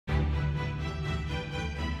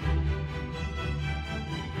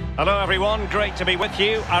Hello everyone, great to be with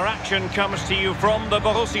you. Our action comes to you from the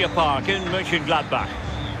Borussia Park in Mönchengladbach.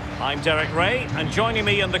 I'm Derek Ray, and joining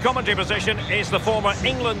me in the commentary position is the former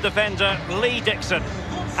England defender Lee Dixon.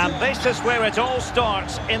 And this is where it all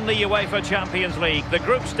starts in the UEFA Champions League, the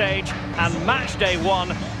group stage and match day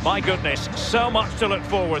one. My goodness, so much to look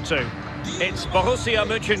forward to. It's Borussia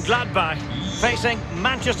Mönchengladbach facing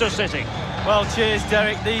Manchester City. Well, cheers,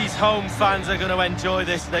 Derek. These home fans are going to enjoy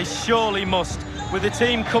this. They surely must. With the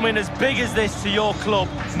team coming as big as this to your club,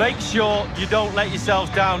 make sure you don't let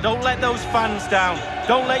yourselves down. Don't let those fans down.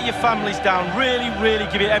 Don't let your families down. Really,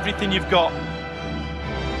 really give it everything you've got.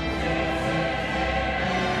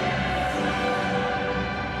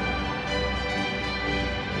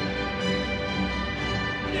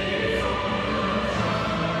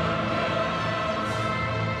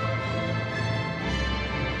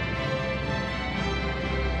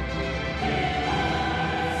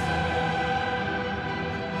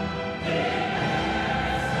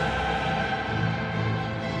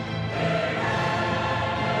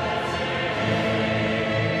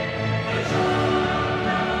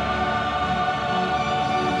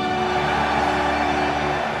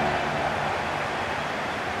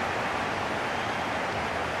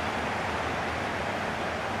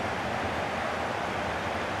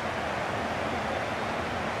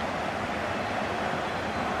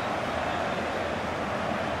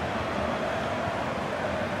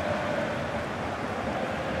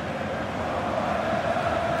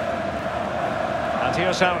 And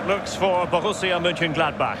here's how it looks for Borussia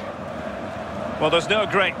Mönchengladbach. Well, there's no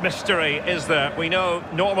great mystery, is there? We know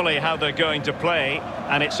normally how they're going to play,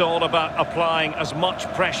 and it's all about applying as much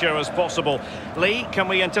pressure as possible. Lee, can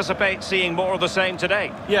we anticipate seeing more of the same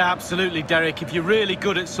today? Yeah, absolutely, Derek. If you're really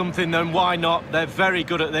good at something, then why not? They're very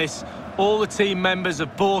good at this. All the team members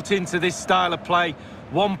have bought into this style of play.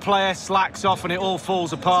 One player slacks off and it all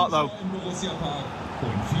falls apart, though.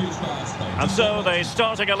 And so the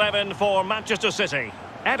starting 11 for Manchester City.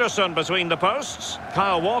 Ederson between the posts.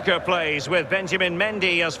 Kyle Walker plays with Benjamin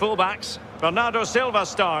Mendy as fullbacks. Bernardo Silva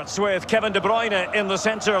starts with Kevin De Bruyne in the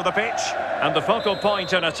centre of the pitch. And the focal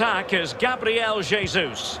point in attack is Gabriel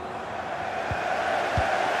Jesus.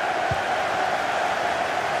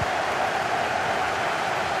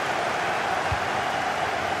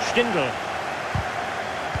 Stindl.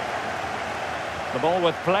 The ball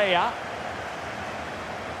with Playa.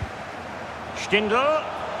 Stindl.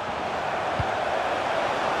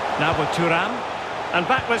 Now with Thuram. And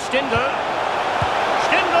back with Stindl.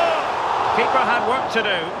 Stindl! Keeper had work to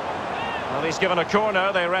do. Well, he's given a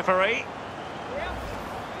corner, the referee.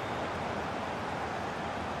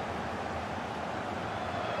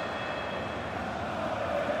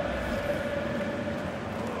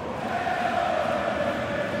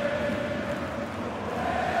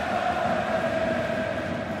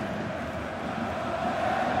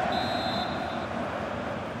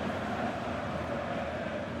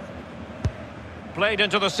 Played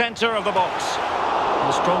into the centre of the box.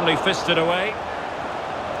 And strongly fisted away.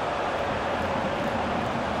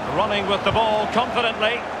 Running with the ball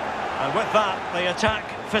confidently. And with that, the attack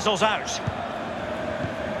fizzles out.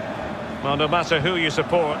 Well, no matter who you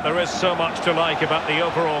support, there is so much to like about the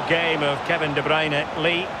overall game of Kevin De Bruyne.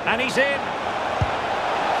 Lee, and he's in.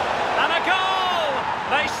 And a goal!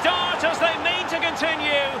 They start as they mean to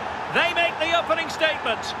continue. They make the opening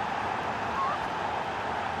statement.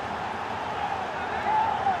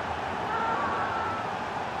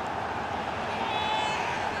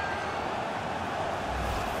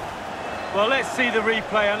 Well, let's see the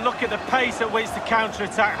replay and look at the pace at which the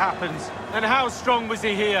counter-attack happens. And how strong was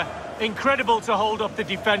he here? Incredible to hold up the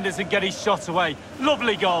defenders and get his shot away.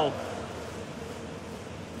 Lovely goal.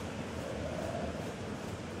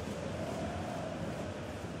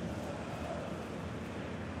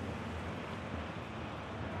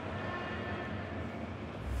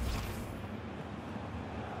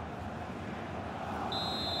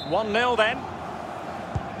 One 0 then.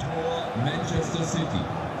 Tor Manchester City.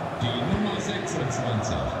 Die Nummer 26,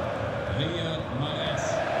 Riyad Mahrez.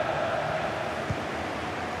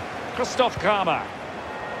 Christoph Kramer.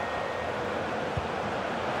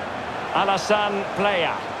 Alassane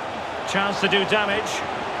Playa. Chance to do damage.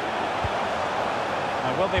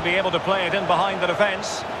 And will they be able to play it in behind the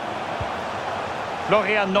defence?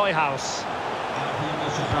 Florian Neuhaus.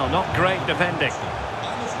 No, not great defending.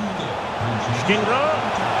 Stindl.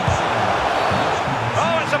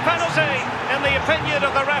 Oh, it's a penalty in the opinion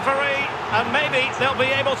of the referee, and maybe they'll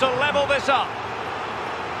be able to level this up.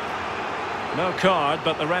 No card,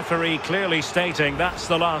 but the referee clearly stating that's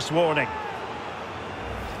the last warning.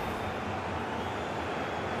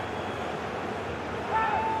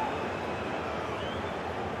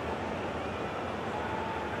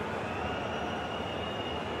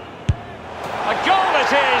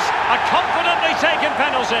 it is, a confidently taken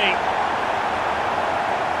penalty.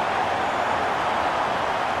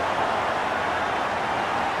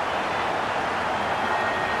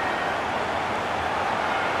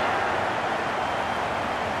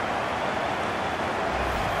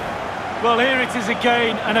 Well, here it is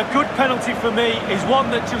again, and a good penalty for me is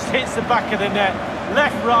one that just hits the back of the net.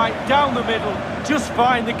 Left, right, down the middle, just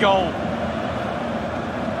find the goal.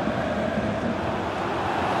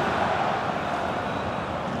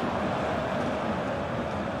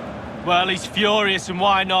 Well, he's furious, and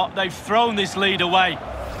why not? They've thrown this lead away.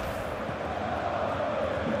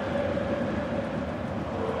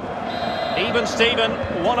 Even Steven,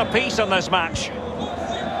 one apiece on this match.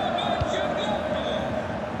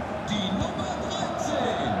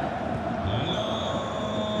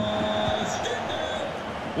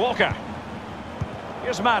 Walker.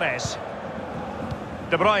 Here's Mahrez.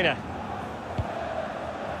 De Bruyne.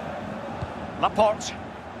 Laporte.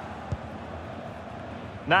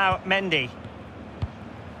 Now Mendy.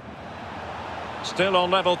 Still on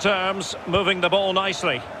level terms, moving the ball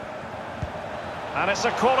nicely. And it's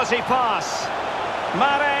a quality pass.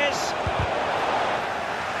 Mahrez.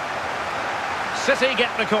 City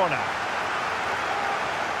get the corner.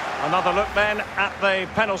 Another look then at the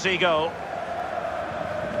penalty goal.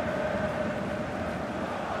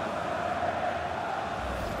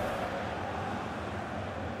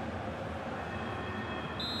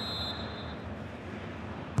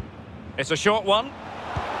 It's a short one.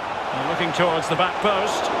 And looking towards the back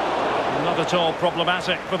post. Not at all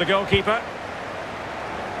problematic for the goalkeeper.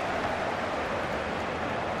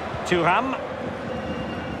 Thuram.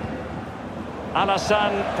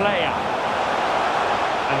 Alassane Plea.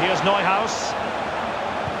 And here's Neuhaus.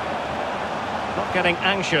 Not getting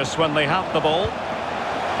anxious when they have the ball.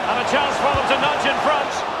 And a chance for them to nudge in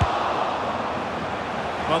front.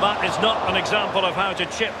 Well, that is not an example of how to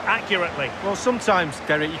chip accurately. Well, sometimes,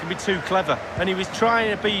 Derek, you can be too clever. And he was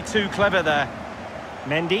trying to be too clever there.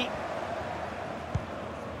 Mendy.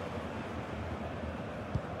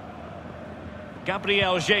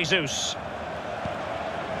 Gabriel Jesus.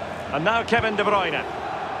 And now Kevin De Bruyne.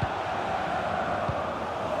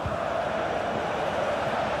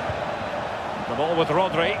 The ball with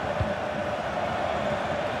Rodri.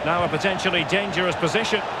 Now a potentially dangerous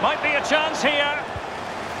position. Might be a chance here.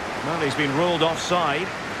 Well, he's been ruled offside.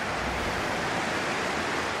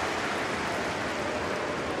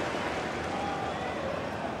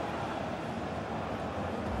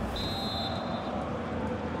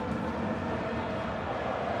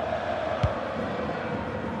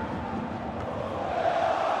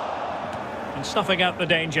 And snuffing out the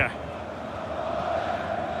danger.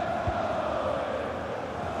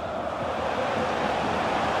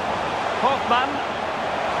 Hoffman.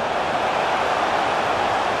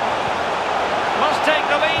 Must take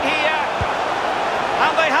the lead here.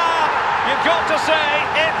 And they have. You've got to say,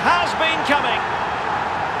 it has been coming.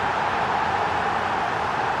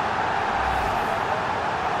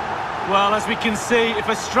 Well, as we can see, if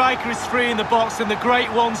a striker is free in the box and the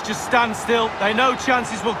great ones just stand still, they know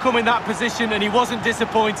chances will come in that position, and he wasn't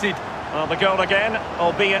disappointed. Well, the goal again,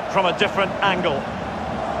 albeit from a different angle.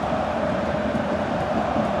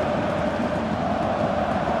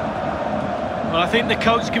 Well, I think the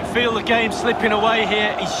coach can feel the game slipping away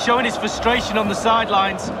here. He's showing his frustration on the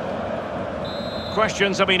sidelines.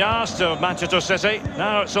 Questions have been asked of Manchester City.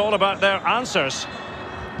 Now it's all about their answers.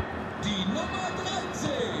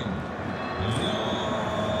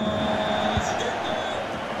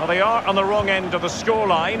 Well, they are on the wrong end of the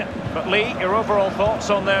scoreline. But Lee, your overall thoughts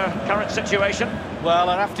on their current situation? Well,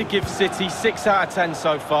 I'd have to give City 6 out of 10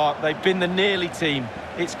 so far. They've been the nearly team.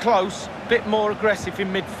 It's close, bit more aggressive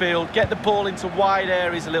in midfield, get the ball into wide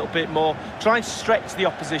areas a little bit more, try and stretch the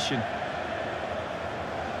opposition.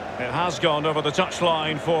 It has gone over the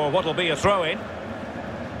touchline for what will be a throw-in.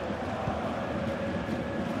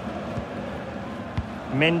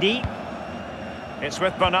 Mendy. It's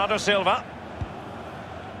with Bernardo Silva.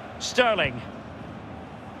 Sterling.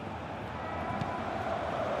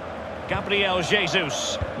 Gabriel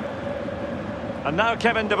Jesus. And now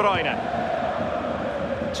Kevin De Bruyne.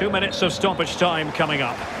 2 minutes of stoppage time coming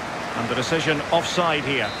up. And the decision offside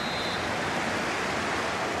here.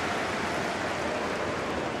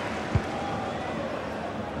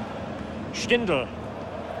 Stindl.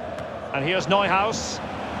 And here's Neuhaus.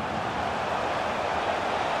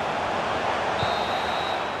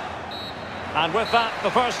 And with that,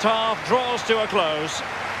 the first half draws to a close.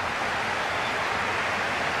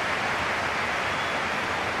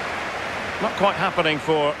 Not quite happening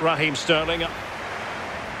for Raheem Sterling.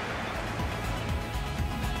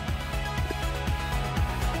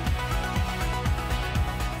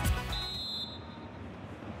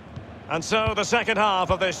 And so the second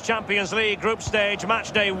half of this Champions League group stage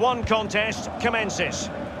matchday 1 contest commences.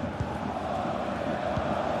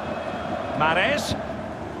 Mahrez.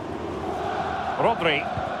 Rodri.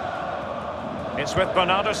 It's with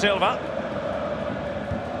Bernardo Silva.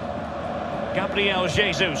 Gabriel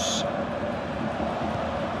Jesus.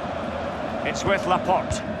 It's with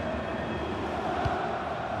Laporte.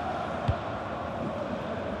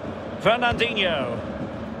 Fernandinho.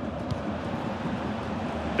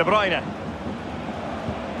 De Bruyne.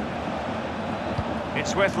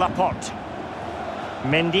 It's with Laporte.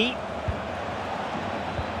 Mendy.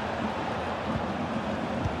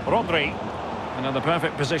 Rodri. Another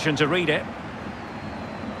perfect position to read it.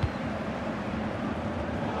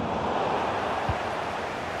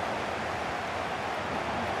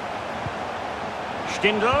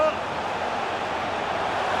 Stindl.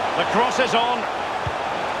 The cross is on.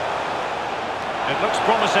 It looks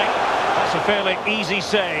promising. That's a fairly easy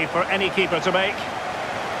save for any keeper to make.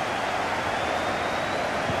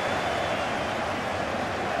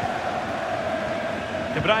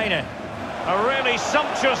 De Bruyne. A really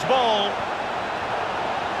sumptuous ball.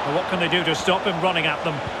 Well, what can they do to stop him running at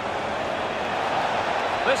them?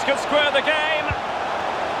 This could square the game.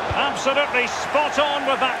 Absolutely spot on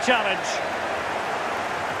with that challenge.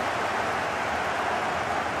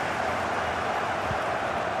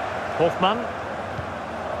 Hoffman.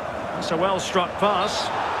 That's a well-struck pass.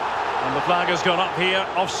 And the flag has gone up here,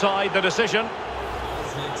 offside the decision.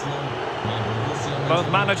 Both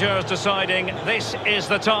managers deciding this is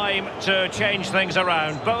the time to change things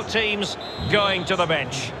around. Both teams going to the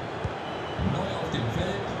bench.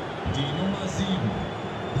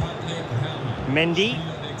 Mendy.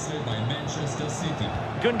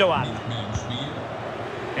 Gundogan.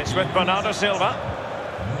 It's with Bernardo Silva.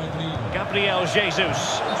 Gabriel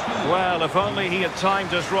Jesus. Well, if only he had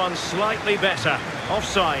timed his run slightly better.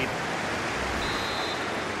 Offside.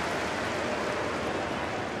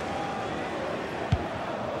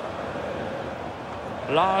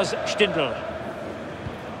 Lars Stindl.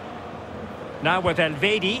 Now with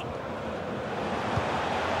Elvedi.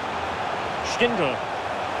 Stindl.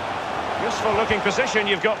 Useful looking position,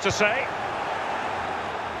 you've got to say.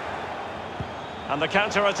 And the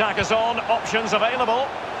counter-attack is on. Options available.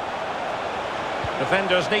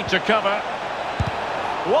 Defenders need to cover.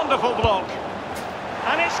 Wonderful block.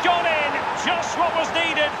 And it's gone in. Just what was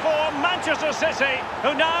needed for Manchester City,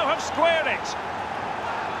 who now have squared it.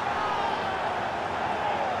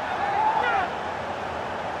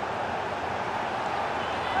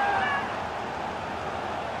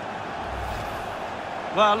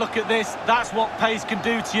 Well, look at this. That's what pace can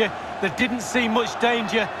do to you. There didn't seem much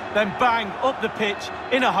danger. Then bang, up the pitch,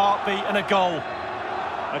 in a heartbeat and a goal.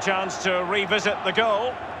 A chance to revisit the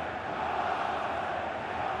goal.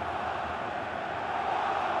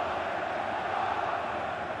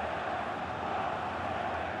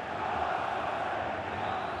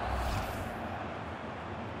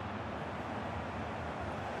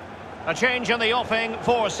 A change in the offing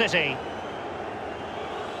for City.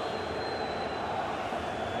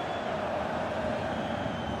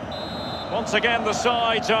 Once again, the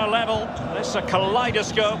sides are level. This is a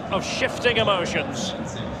kaleidoscope of shifting emotions.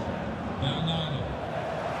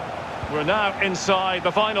 We're now inside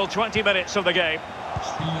the final 20 minutes of the game.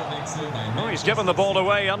 Oh, he's given the ball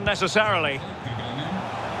away unnecessarily.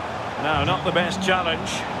 No, not the best challenge.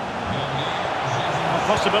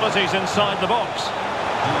 Possibilities inside the box.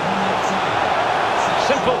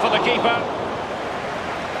 Simple for the keeper.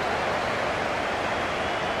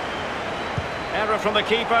 Error from the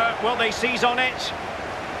keeper. Will they seize on it?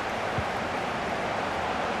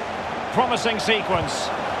 Promising sequence.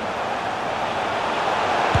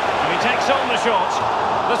 And he takes on the shot.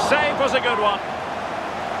 The save was a good one.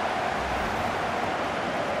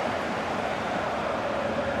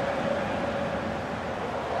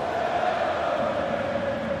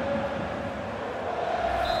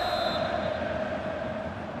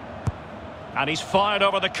 And he's fired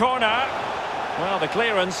over the corner. Well, the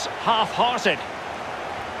clearance half-hearted.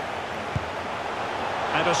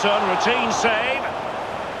 Ederson, routine save.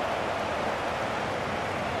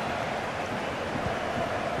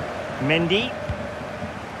 Mendy.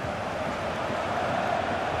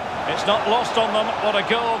 It's not lost on them what a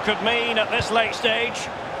goal could mean at this late stage.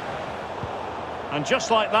 And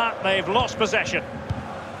just like that, they've lost possession.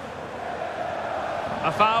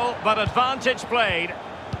 A foul, but advantage played.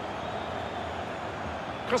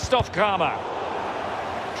 Christoph Kramer.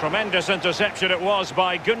 Tremendous interception it was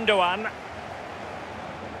by Gundogan.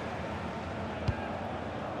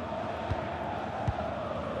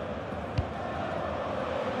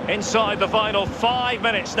 Inside the final 5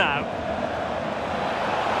 minutes now.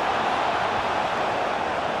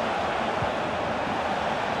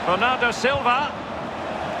 Bernardo Silva.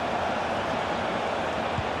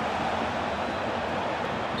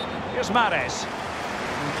 Here's Mahrez.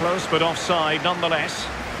 Close but offside nonetheless.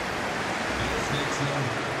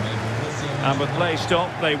 And with play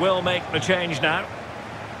stopped, they will make the change now.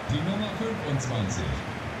 Die Nummer 25,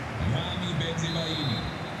 Rami Benzemaini.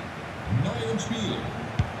 Neu im Spiel,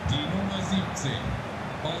 die Nummer 17,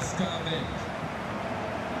 Oscar Wendt.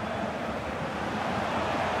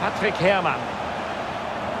 Patrick Herrmann.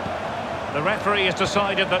 The referee has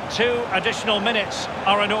decided that 2 additional minutes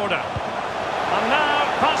are in order. And now,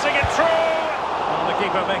 passing it through. Well, the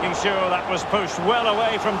keeper making sure that was pushed well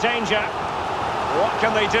away from danger. What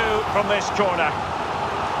can they do from this corner?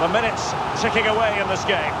 The minutes ticking away in this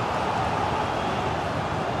game.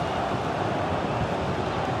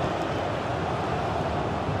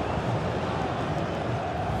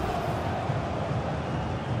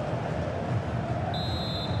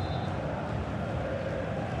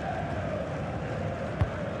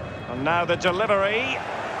 And now the delivery.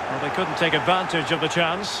 Well, they couldn't take advantage of the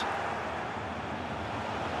chance.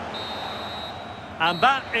 And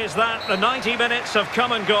that is that. The 90 minutes have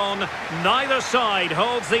come and gone. Neither side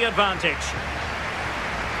holds the advantage.